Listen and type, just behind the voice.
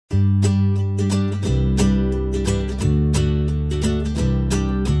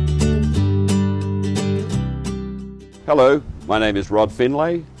Hello, my name is Rod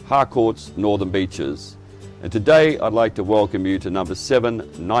Finlay, Harcourts, Northern Beaches, and today I'd like to welcome you to number 7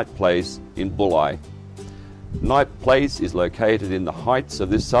 Knight Place in Bulli. Knight Place is located in the heights of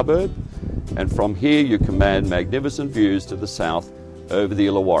this suburb, and from here you command magnificent views to the south over the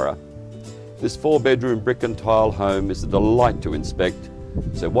Illawarra. This 4-bedroom brick and tile home is a delight to inspect,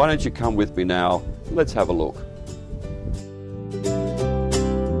 so why don't you come with me now, let's have a look.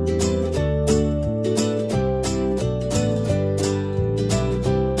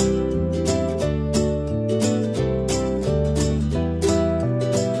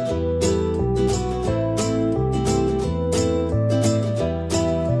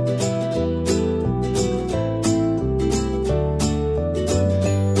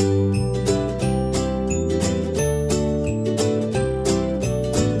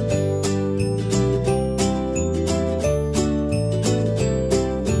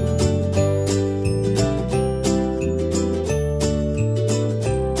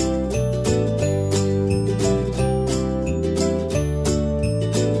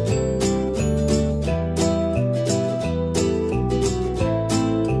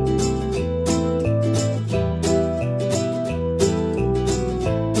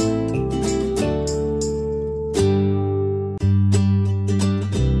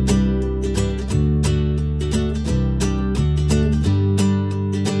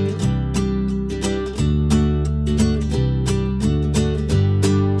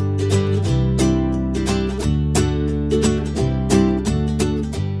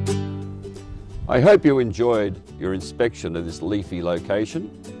 I hope you enjoyed your inspection of this leafy location,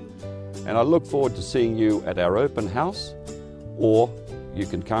 and I look forward to seeing you at our open house, or you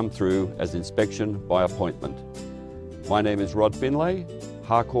can come through as inspection by appointment. My name is Rod Finlay,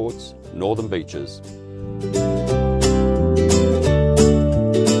 Harcourts, Northern Beaches.